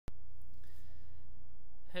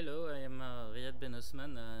Hello, I am Ryad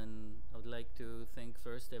Benosman, and I would like to thank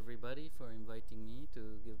first everybody for inviting me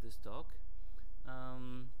to give this talk.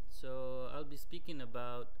 So I'll be speaking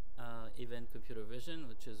about event computer vision,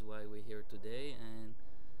 which is why we're here today, and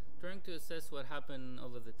trying to assess what happened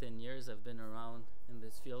over the 10 years. I've been around in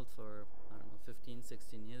this field for, I don't know, 15,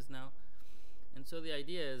 16 years now. And so the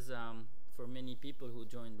idea is for many people who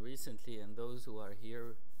joined recently and those who are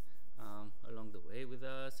here along the way with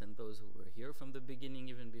us and those who were here from the beginning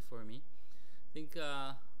even before me. I think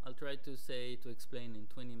I'll try to explain in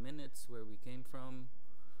 20 minutes where we came from,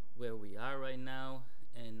 where we are right now,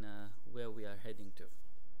 and where we are heading to.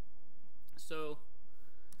 So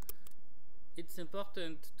it's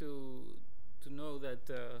important to know that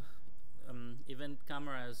event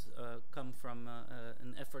cameras come from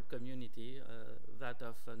an effort community, that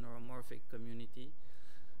of a neuromorphic community.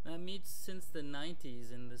 Meets since the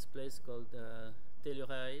 90s in this place called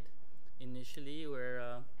Telluride initially, where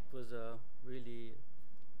it was really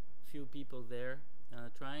few people there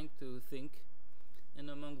trying to think, and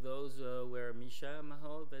among those were Misha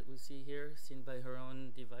Mahal, that we see here, seen by her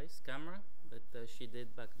own device camera that she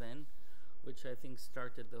did back then, which I think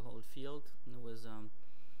started the whole field. And it was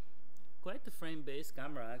quite a frame-based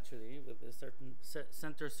camera actually, with a certain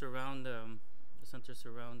center surround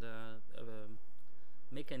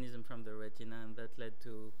mechanism from the retina, and that led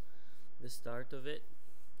to the start of it.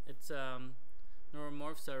 It's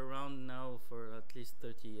neuromorphs are around now for at least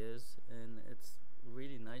 30 years, and it's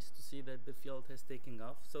really nice to see that the field has taken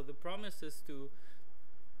off. So the promise is to,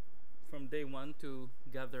 from day one, to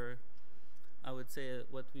gather, I would say,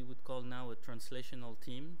 what we would call now a translational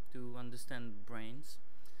team to understand brains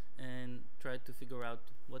and try to figure out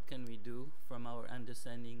what can we do from our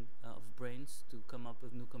understanding of brains to come up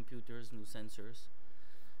with new computers, new sensors.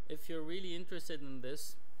 If you're really interested in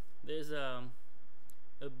this, there's a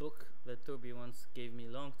book that Toby once gave me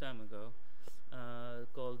a long time ago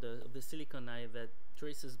called The Silicon Eye, that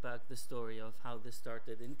traces back the story of how this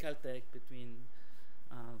started in Caltech between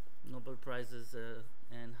Nobel Prizes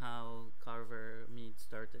and how Carver Mead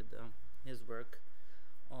started his work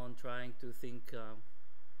on trying to think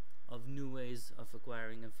of new ways of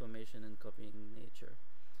acquiring information and copying nature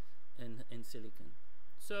in silicon.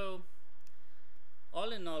 So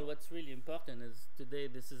all in all, what's really important is today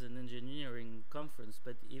this is an engineering conference,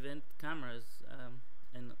 but event cameras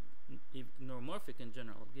and neuromorphic in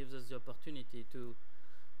general gives us the opportunity to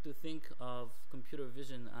think of computer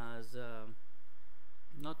vision as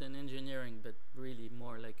not an engineering, but really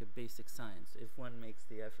more like a basic science if one makes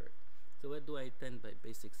the effort. So what do I intend by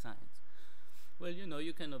basic science? Well, you know,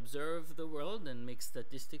 you can observe the world and make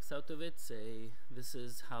statistics out of it, say this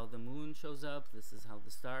is how the moon shows up, this is how the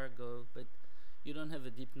stars go, but you don't have a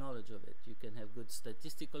deep knowledge of it. You can have good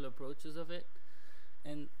statistical approaches of it,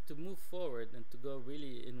 and to move forward and to go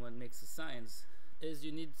really in what makes a science is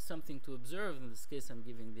you need something to observe. In this case, I'm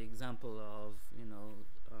giving the example of, you know,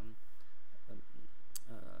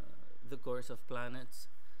 the course of planets.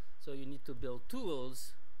 So you need to build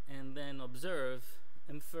tools and then observe,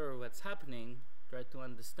 infer what's happening, try to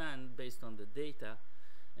understand based on the data.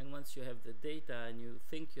 And once you have the data and you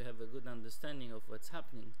think you have a good understanding of what's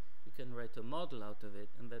happening, you can write a model out of it,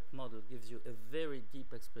 and that model gives you a very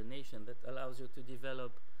deep explanation that allows you to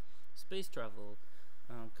develop space travel,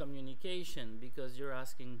 communication, because you're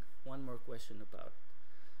asking one more question about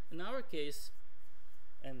it. In our case,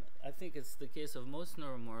 and I think it's the case of most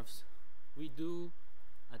neuromorphs, we do,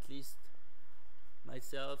 at least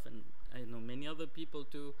myself and I know many other people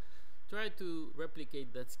too, try to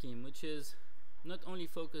replicate that scheme, which is not only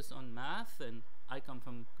focus on math, and I come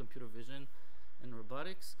from computer vision and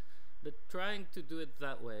robotics, but trying to do it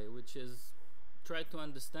that way, which is try to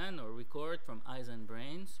understand or record from eyes and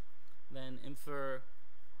brains, then infer,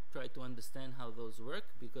 try to understand how those work,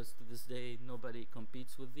 because to this day nobody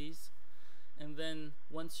competes with these. And then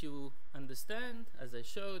once you understand, as I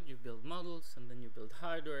showed, you build models, and then you build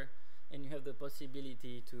hardware, and you have the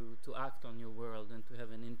possibility to act on your world and to have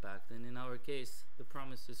an impact. And in our case, the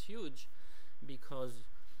promise is huge, because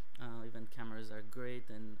event cameras are great,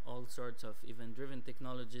 and all sorts of event-driven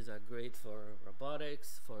technologies are great for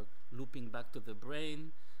robotics, for looping back to the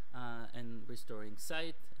brain and restoring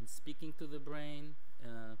sight and speaking to the brain,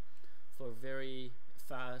 for very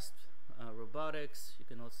fast robotics. You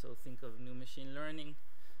can also think of new machine learning.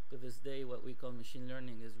 To this day, what we call machine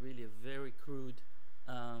learning is really a very crude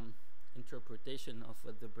interpretation of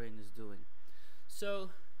what the brain is doing.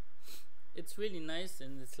 So it's really nice,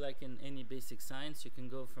 and it's like in any basic science, you can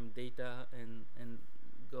go from data and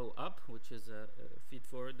go up, which is a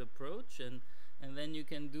feed-forward approach, and then you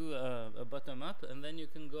can do a bottom-up, and then you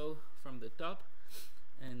can go from the top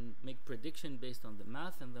and make make prediction based on the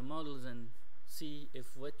math and the models and see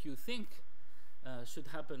if what you think should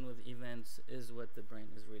happen with events is what the brain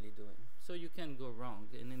is really doing. So you can go wrong,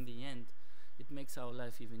 and in the end it makes our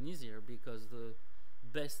life even easier because the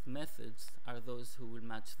best methods are those who will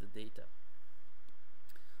match the data.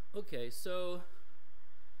 Okay, so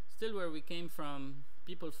still where we came from,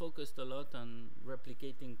 people focused a lot on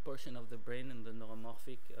replicating portion of the brain in the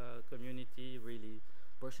neuromorphic community, really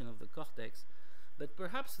portion of the cortex. But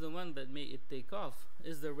perhaps the one that made it take off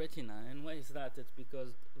is the retina. And why is that? It's because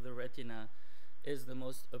the retina is the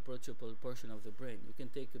most approachable portion of the brain. You can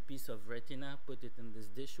take a piece of retina, put it in this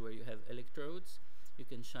dish where you have electrodes. You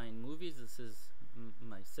can shine movies. This is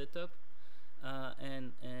my setup. No,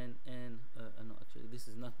 actually, this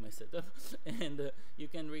is not my setup. And you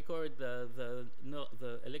can record the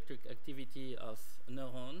electric activity of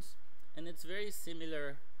neurons. And it's very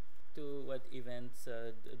similar to what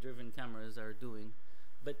event-driven cameras are doing.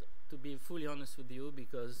 But to be fully honest with you,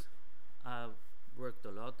 because I've worked a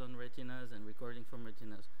lot on retinas and recording from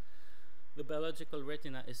retinas, the biological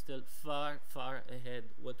retina is still far, far ahead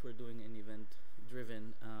what we're doing in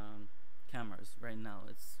event-driven cameras right now.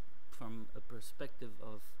 It's from a perspective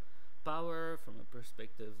of power, from a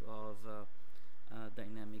perspective of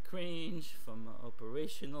dynamic range, from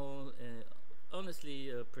operational, honestly,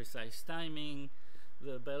 precise timing.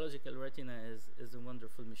 The biological retina is a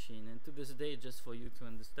wonderful machine, and to this day, just for you to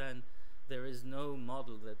understand, there is no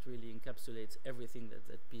model that really encapsulates everything that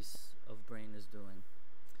that piece of brain is doing.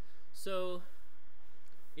 So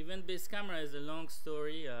event-based camera is a long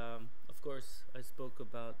story. Of course, I spoke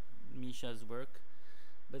about Misha's work,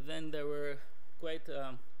 but then there were quite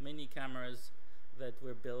many cameras that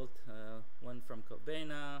were built, one from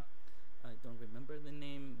Corbena, I don't remember the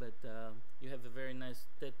name, but you have a very nice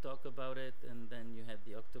TED talk about it, and then you had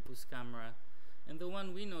the octopus camera. And the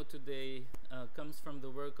one we know today comes from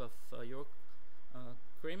the work of Jörg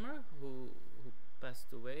Kramer, who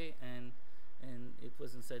passed away, and it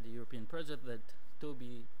was inside the European project that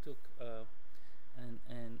Toby took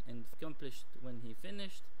and accomplished when he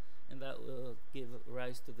finished, and that will give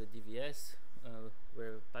rise to the DVS,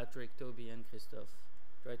 where Patrick, Toby, and Christophe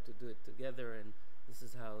tried to do it together, and this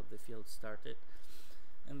is how the field started.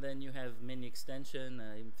 And then you have many extension.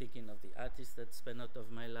 I'm thinking of the artist that spun out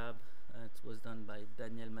of my lab. It was done by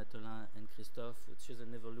Daniel Mathelin and Christophe, which is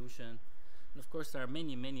an evolution. And of course, there are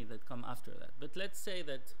many, many that come after that. But let's say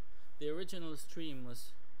that the original stream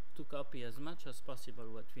was to copy as much as possible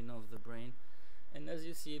what we know of the brain. And as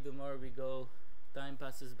you see, the more we go, time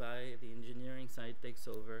passes by, the engineering side takes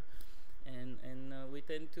over. And we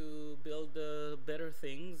tend to build better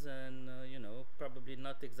things, and you know, probably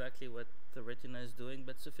not exactly what the retina is doing,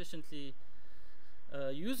 but sufficiently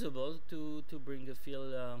usable to bring a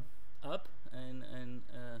field up. And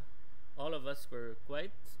all of us were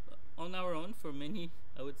quite on our own for many,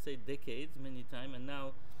 I would say, decades, many times. And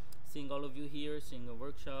now, seeing all of you here, seeing a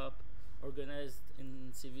workshop organized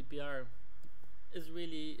in CVPR is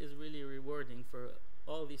really rewarding for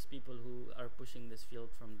all these people who are pushing this field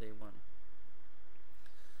from day one.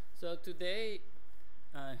 So today,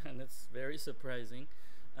 and it's very surprising,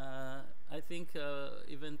 I think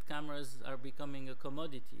event cameras are becoming a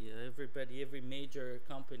commodity. Every major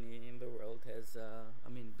company in the world has,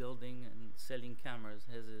 building and selling cameras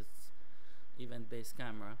has its event-based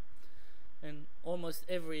camera. And almost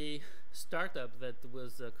every startup that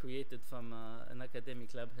was created from an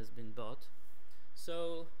academic lab has been bought.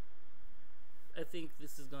 So I think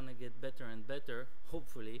this is going to get better and better,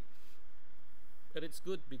 hopefully. But it's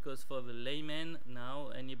good because for the layman now,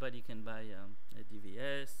 anybody can buy a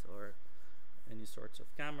DVS or any sorts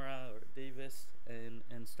of camera or Davis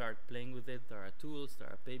and start playing with it. There are tools, there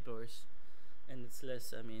are papers, and it's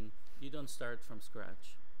less, you don't start from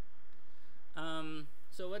scratch.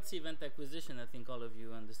 So what's event acquisition? I think all of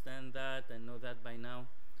you understand that and know that by now.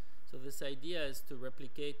 So this idea is to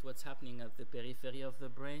replicate what's happening at the periphery of the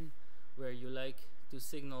brain, where you like to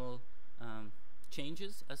signal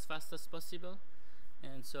changes as fast as possible.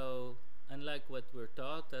 And so, unlike what we're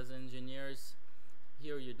taught as engineers,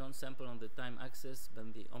 here you don't sample on the time axis,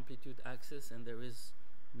 but the amplitude axis, and there is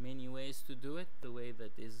many ways to do it. The way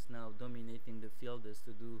that is now dominating the field is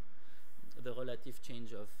to do the relative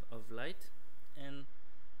change of light. And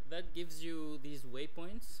that gives you these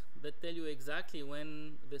waypoints that tell you exactly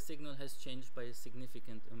when the signal has changed by a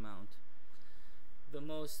significant amount. The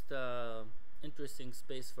most interesting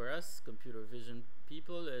space for us, computer vision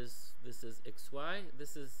people, is this is XY.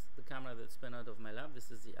 This is the camera that spun out of my lab.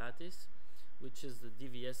 This is the ATIS, which is the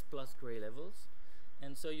DVS plus gray levels.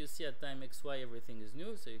 And so you see at time XY everything is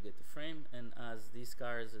new, so you get the frame. And as these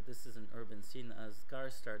cars, this is an urban scene, as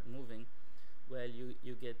cars start moving, well,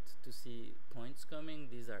 you get to see points coming.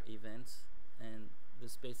 These are events, and the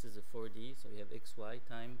space is a 4D, so you have x, y,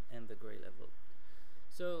 time, and the gray level.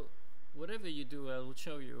 So whatever you do, I will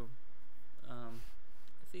show you,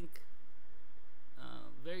 I think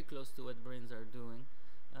very close to what brains are doing,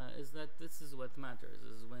 is that this is what matters,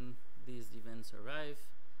 is when these events arrive.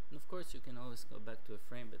 And of course you can always go back to a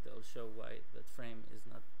frame, but I'll show why that frame is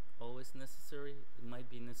not always necessary. It might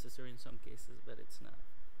be necessary in some cases, but it's not.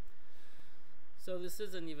 So this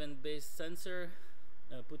is an event-based sensor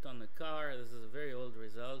put on a car. This is a very old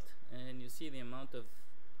result, and you see the amount of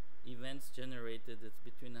events generated. It's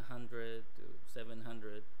between 100 to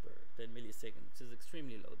 700 per 10 milliseconds, which is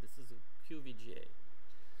extremely low. This is a QVGA.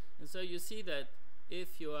 And so you see that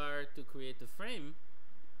if you are to create a frame,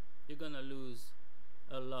 you're going to lose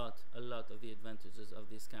a lot of the advantages of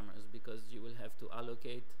these cameras, because you will have to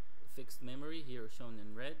allocate fixed memory, here shown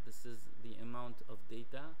in red. This is the amount of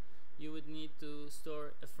data you would need to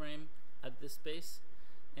store a frame at this space,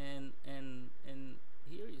 and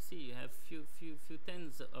here you see you have few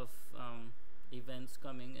tens of events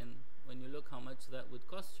coming, and when you look how much that would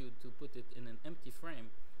cost you to put it in an empty frame,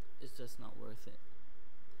 it's just not worth it.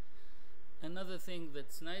 Another thing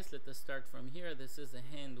that's nice, let us start from here. This is a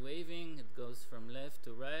hand waving. It goes from left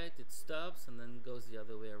to right, it stops, and then goes the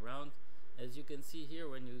other way around. As you can see here,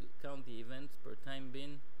 when you count the events per time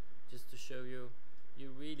bin, just to show you, you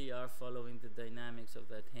really are following the dynamics of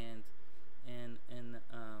that hand,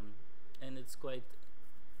 and it's quite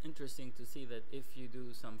interesting to see that if you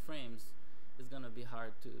do some frames, it's gonna be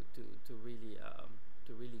hard to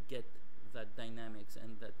really get that dynamics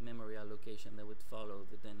and that memory allocation that would follow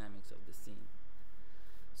the dynamics of the scene.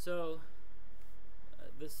 So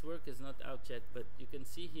this work is not out yet, but you can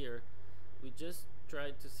see here we just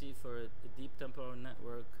tried to see for a deep temporal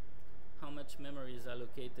network how much memory is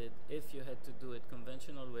allocated if you had to do it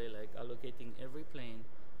conventional way, like allocating every plane,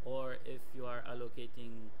 or if you are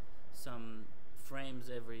allocating some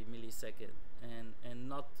frames every millisecond, and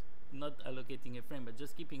not allocating a frame, but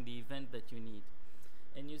just keeping the event that you need.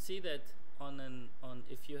 And you see that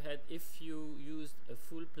if you used a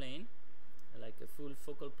full plane, like a full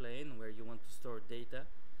focal plane where you want to store data,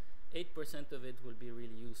 8% of it will be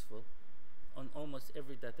really useful on almost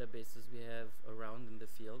every databases we have around in the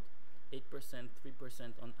field. 8%,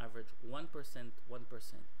 3% on average, 1%,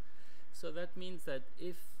 1%. So that means that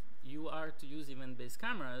if you are to use event-based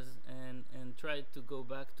cameras and try to go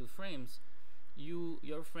back to frames,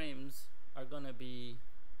 your frames are gonna be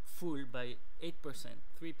full by 8%,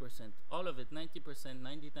 3%, all of it, 90%,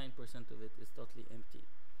 99% of it is totally empty.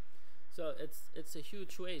 So it's a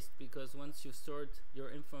huge waste, because once you've stored your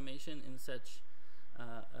information in such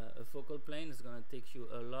a focal plane, it's going to take you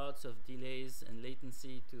a lots of delays and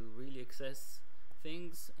latency to really access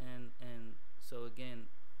things, and so again,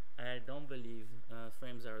 I don't believe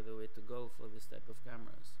frames are the way to go for this type of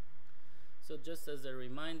cameras. So just as a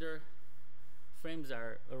reminder, frames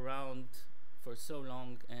are around for so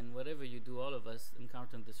long, and whatever you do, all of us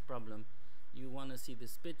encounter this problem. You want to see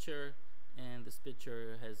this picture, and this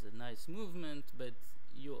picture has a nice movement, but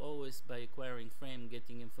you always, by acquiring frame,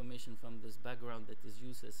 getting information from this background that is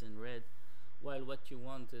useless in red, while what you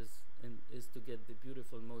want is to get the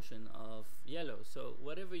beautiful motion of yellow. So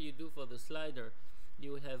whatever you do for the slider,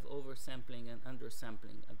 you will have oversampling and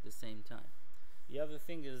undersampling at the same time. The other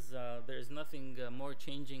thing is there's nothing more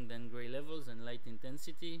changing than gray levels and light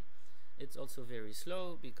intensity. It's also very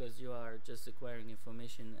slow, because you are just acquiring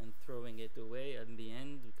information and throwing it away at the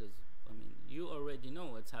end, because I mean, you already know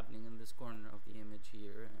what's happening in this corner of the image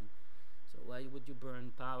here, and so why would you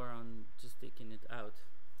burn power on just taking it out?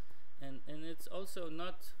 And it's also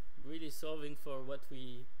not really solving for what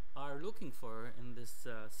we are looking for in this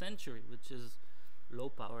century, which is low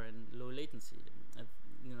power and low latency.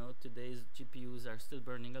 You know, today's GPUs are still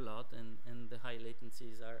burning a lot, and the high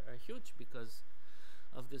latencies are huge because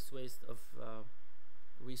of this waste of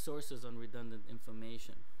resources on redundant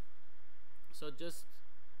information. So just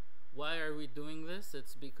why are we doing this?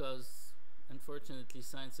 It's because, unfortunately,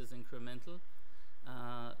 science is incremental.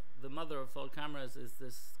 The mother of all cameras is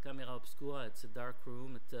this camera obscura. It's a dark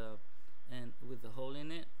room, and with a hole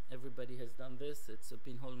in it. Everybody has done this. It's a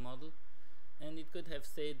pinhole model, and it could have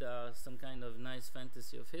stayed some kind of nice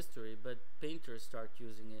fantasy of history, but painters start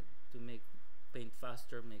using it to make paint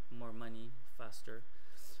faster, make more money faster.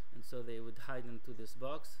 And so they would hide into this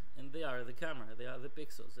box, and they are the camera, they are the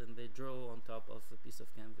pixels, and they draw on top of a piece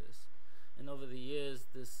of canvas. And over the years,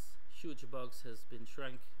 this huge box has been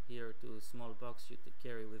shrunk here to a small box you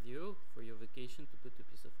carry with you for your vacation, to put a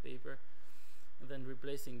piece of paper, and then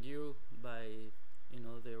replacing you by, you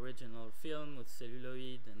know, the original film with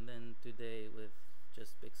celluloid, and then today with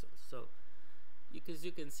just pixels. So because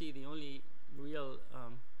you can see the only real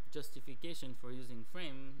justification for using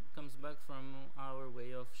frame comes back from our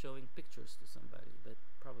way of showing pictures to somebody, but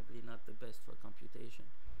probably not the best for computation.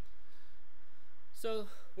 So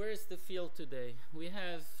where is the field today? We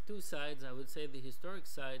have two sides. I would say the historic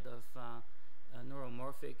side of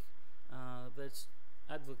neuromorphic that's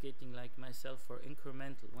advocating, like myself, for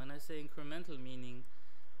incremental. When I say incremental, meaning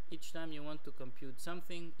each time you want to compute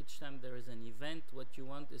something, each time there is an event, what you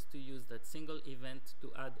want is to use that single event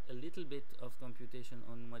to add a little bit of computation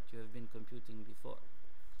on what you have been computing before.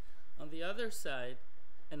 On the other side,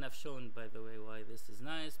 and I've shown, by the way, why this is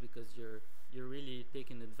nice, because you're really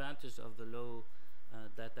taking advantage of the low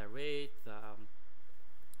data rate,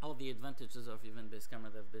 all the advantages of event-based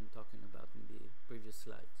camera that I've been talking about in the previous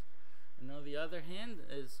slides. And on the other hand,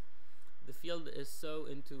 is the field is so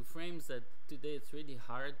into frames that today it's really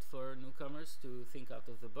hard for newcomers to think out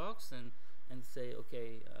of the box and say,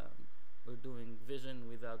 okay, we're doing vision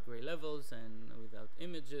without gray levels and without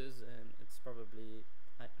images, and it's probably,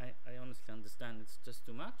 I honestly understand it's just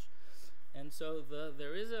too much. And so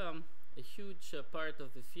there is a huge part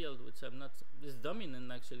of the field which I'm not, is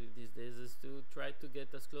dominant actually these days, is to try to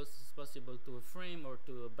get as close as possible to a frame or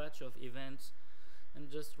to a batch of events and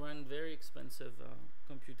just run very expensive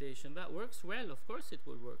computation. That works well, of course it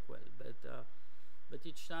will work well, but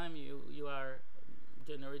each time you are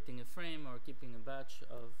generating a frame or keeping a batch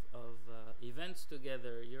of events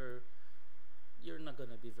together, you're not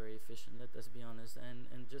going to be very efficient, let us be honest,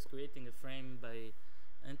 and just creating a frame by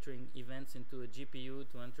entering events into a GPU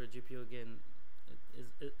to enter a GPU again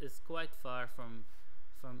is quite far from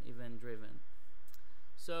event driven.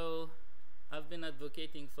 So I've been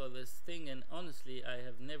advocating for this thing, and honestly I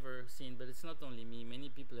have never seen, but it's not only me, many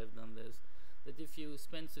people have done this, that if you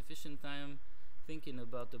spend sufficient time thinking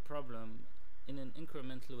about the problem in an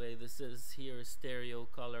incremental way, this is here stereo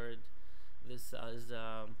colored, this is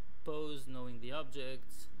pose knowing the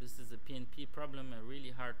objects, this is a PNP problem, a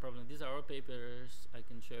really hard problem. These are all papers I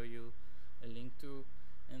can show you a link to,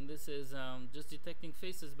 and this is just detecting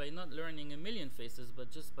faces by not learning a million faces,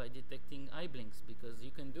 but just by detecting eye blinks, because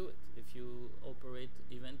you can do it. If you operate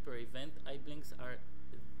event per event, eye blinks are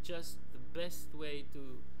just the best way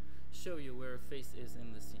to show you where a face is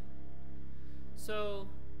in the scene. So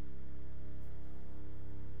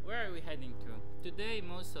where are we heading to? Today,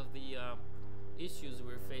 most of the issues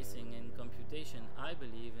we're facing in computation, I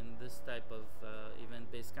believe, in this type of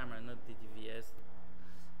event-based camera, not the DVS,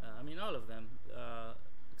 I mean all of them,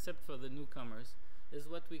 except for the newcomers, is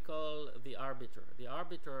what we call the arbiter. The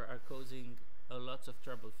arbiter are causing a lot of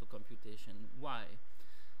trouble for computation. Why?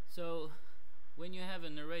 So when you have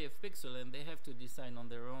an array of pixels and they have to decide on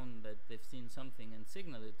their own that they've seen something and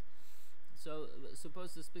signal it, so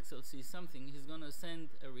suppose this pixel sees something, he's going to send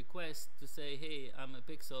a request to say, hey, I'm a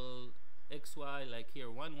pixel XY, like here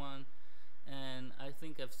 1 1, and I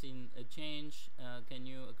think I've seen a change, can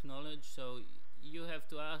you acknowledge? So you have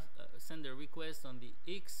to ask, send a request on the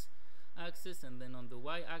X axis and then on the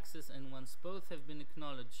Y axis, and once both have been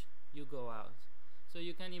acknowledged, you go out. So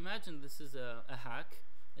you can imagine this is a hack.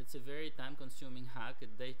 It's a very time consuming hack.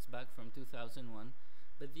 It dates back from 2001,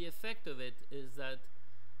 but the effect of it is that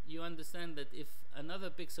you understand that if another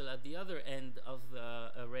pixel at the other end of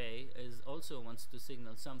the array also wants to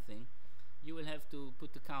signal something, you will have to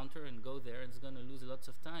put the counter and go there. It's going to lose lots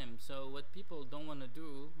of time. So what people don't want to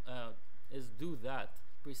do is do that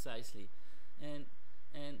precisely, and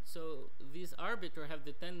so these arbiter have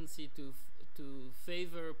the tendency to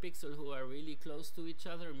favor pixels who are really close to each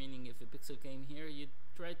other. Meaning, if a pixel came here, you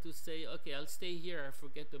try to say, okay, I'll stay here. I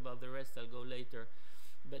forget about the rest. I'll go later.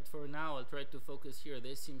 But for now, I'll try to focus here.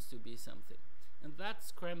 There seems to be something, and that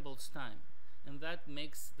scrambles time. And that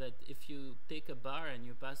makes that if you take a bar and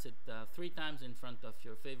you pass it 3 times in front of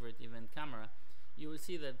your favorite event camera, you will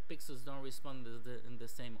see that pixels don't respond in the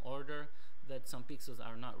same order, that some pixels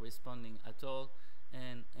are not responding at all,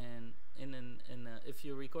 and if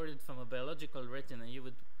you record it from a biological retina, you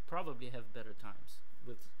would probably have better times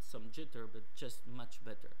with some jitter, but just much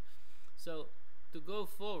better. So to go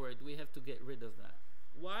forward, we have to get rid of that.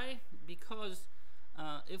 Why? Because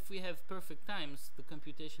if we have perfect times, the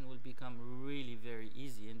computation will become really very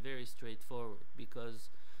easy and very straightforward, because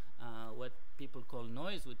what people call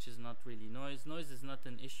noise, which is not really noise. Noise is not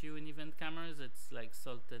an issue in event cameras. It's like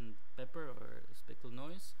salt and pepper or speckle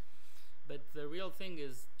noise. But the real thing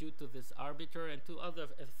is due to this arbiter and to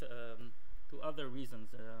other reasons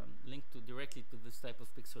linked directly to this type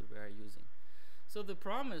of pixel we are using. So the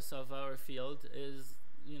promise of our field is,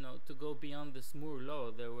 to go beyond this Moore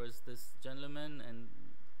law. There was this gentleman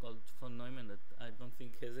called von Neumann that I don't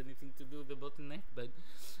think has anything to do with the bottleneck, but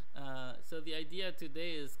so the idea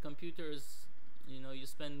today is computers, you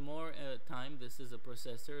spend more time. This is a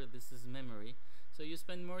processor, this is memory. So you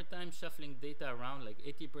spend more time shuffling data around, like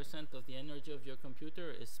 80% of the energy of your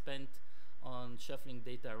computer is spent on shuffling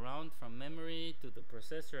data around from memory to the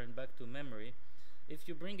processor and back to memory. If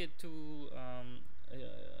you bring it to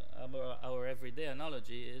our everyday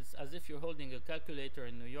analogy, it's as if you're holding a calculator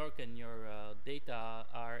in New York and your data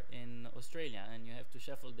are in Australia, and you have to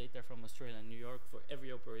shuffle data from Australia and New York for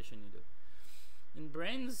every operation you do. And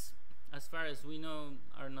brains, as far as we know,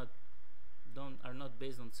 are not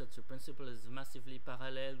based on such a principle. It's massively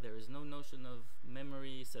parallel. There is no notion of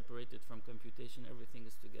memory separated from computation. Everything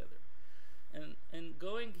is together. And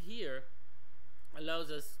going here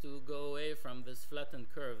allows us to go away from this flattened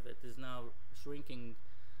curve that is now shrinking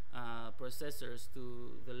processors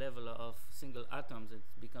to the level of single atoms. It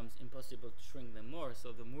becomes impossible to shrink them more.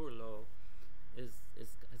 So the Moore law has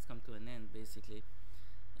come to an end, basically.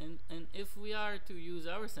 And if we are to use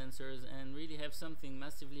our sensors and really have something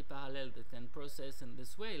massively parallel that can process in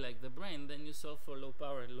this way, like the brain, then you solve for low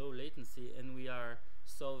power and low latency, and we are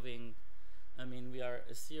solving, we are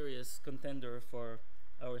a serious contender for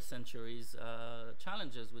our century's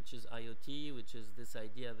challenges, which is IoT, which is this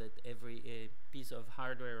idea that every piece of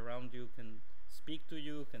hardware around you can speak to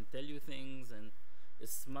you, can tell you things, and is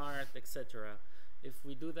smart, etc. If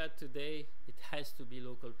we do that today, it has to be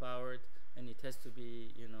local powered, and it has to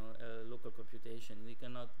be, local computation. We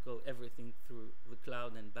cannot go everything through the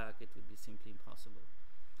cloud and back. It would be simply impossible.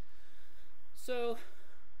 So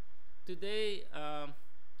today,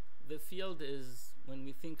 the field is, when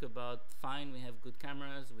we think about, fine, we have good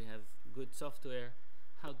cameras, we have good software,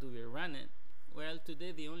 how do we run it? Well,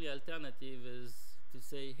 today the only alternative is to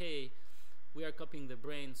say, hey, we are copying the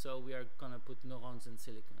brain, so we are gonna put neurons in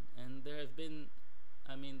silicon. And there have been,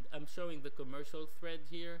 I'm showing the commercial thread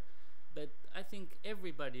here, but I think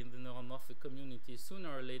everybody in the neuromorphic community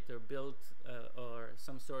sooner or later built or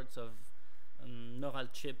some sorts of neural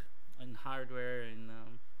chip and hardware and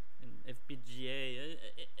FPGA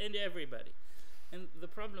and everybody. And the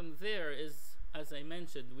problem there is, as I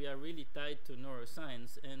mentioned, we are really tied to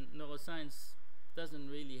neuroscience, and neuroscience doesn't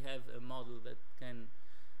really have a model that can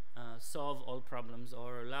solve all problems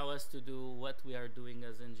or allow us to do what we are doing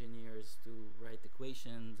as engineers, to write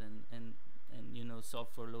equations and solve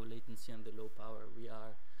for low latency and the low power we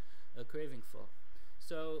are craving for.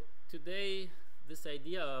 So today, this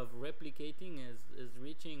idea of replicating is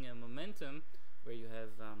reaching a momentum where you have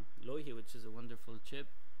Loihi, which is a wonderful chip,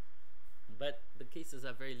 but the cases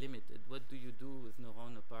are very limited. What do you do with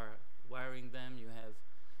neuron apart wiring them? You have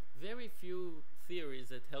very few theories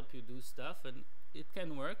that help you do stuff, and it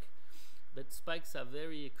can work, but spikes are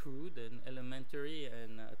very crude and elementary,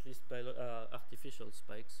 and at least artificial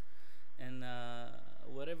spikes. And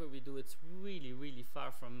whatever we do, it's really, really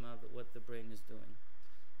far from what the brain is doing.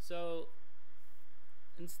 So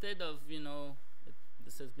instead of,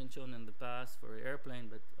 this has been shown in the past for an airplane,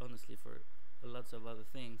 but honestly for lots of other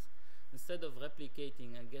things, instead of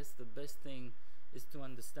replicating, I guess the best thing is to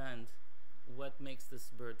understand what makes this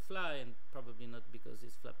bird fly, and probably not because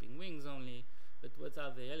it's flapping wings only, but what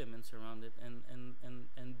are the elements around it,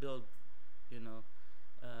 and build,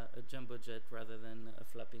 a jumbo jet rather than a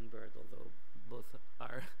flapping bird, although both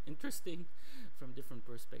are interesting from different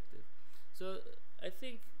perspectives. So I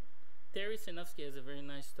think Terry Sinofsky has a very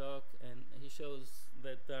nice talk, and he shows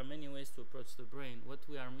that there are many ways to approach the brain. What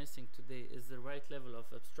we are missing today is the right level of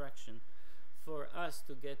abstraction for us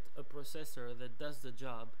to get a processor that does the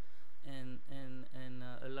job and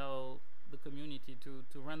allow the community to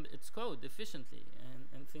run its code efficiently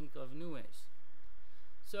and think of new ways.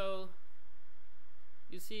 So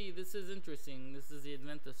you see, this is interesting. This is the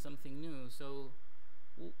advent of something new. So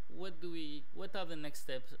what are the next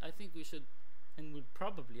steps? I think we should, and we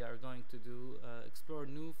probably are going to do, explore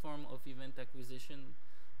new form of event acquisition.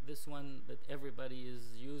 This one that everybody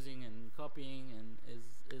is using and copying and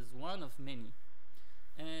is one of many.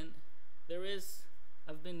 And there is,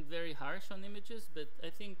 I've been very harsh on images, but I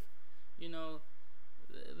think,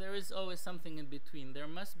 there is always something in between. There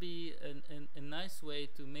must be a nice way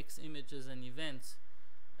to mix images and events,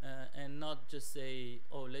 and not just say,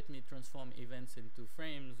 oh, let me transform events into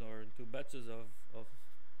frames or into batches of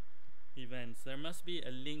events. There must be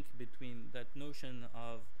a link between that notion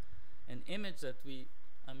of an image that we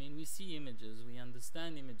see images, we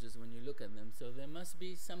understand images when you look at them, so there must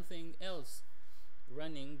be something else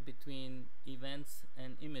running between events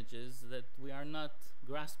and images that we are not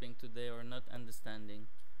grasping today or not understanding.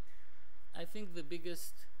 I think the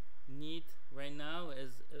biggest need right now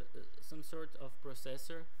is some sort of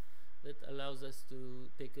processor that allows us to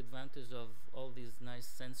take advantage of all these nice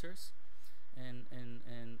sensors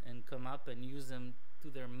and come up and use them to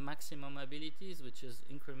their maximum abilities, which is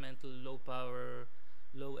incremental, low power,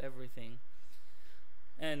 low everything,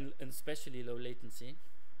 and especially low latency.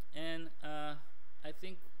 And I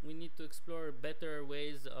think we need to explore better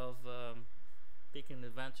ways of taking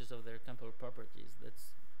advantage of their temporal properties.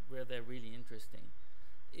 That's where they're really interesting.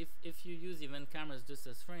 If you use event cameras just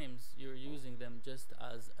as frames, you're using them just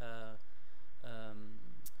as a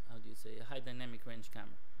how do you say, a high dynamic range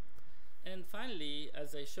camera. And finally,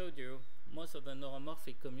 as I showed you, most of the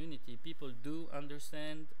neuromorphic community, people do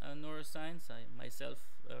understand neuroscience. I myself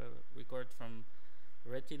record from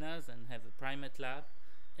retinas and have a primate lab.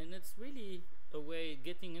 And it's really a way,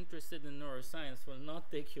 getting interested in neuroscience will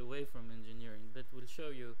not take you away from engineering, but will show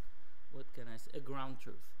you, what can I say, a ground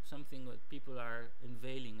truth, something that people are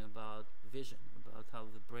unveiling about vision, about how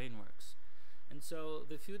the brain works. And so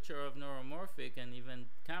the future of neuromorphic and even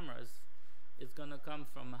cameras is going to come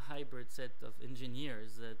from a hybrid set of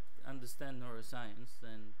engineers that understand neuroscience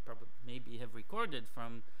and probably maybe have recorded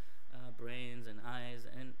from brains and eyes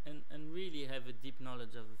and really have a deep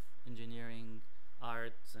knowledge of engineering,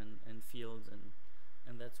 arts and fields,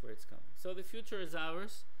 and that's where it's coming. So the future is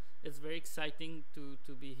ours. It's very exciting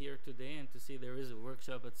to be here today and to see there is a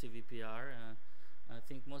workshop at CVPR. I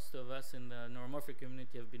think most of us in the neuromorphic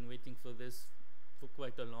community have been waiting for this for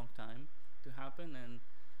quite a long time to happen,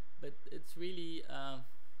 but it's really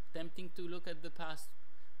tempting to look at the past,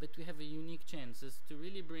 but we have a unique chance is to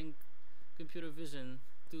really bring computer vision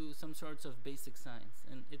to some sorts of basic science,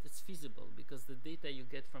 and it is feasible because the data you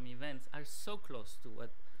get from events are so close to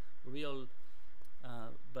what real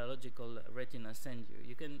biological retina send you.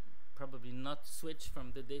 You can probably not switch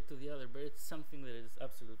from the day to the other, but it's something that is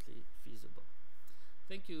absolutely feasible.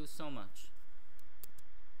 Thank you so much.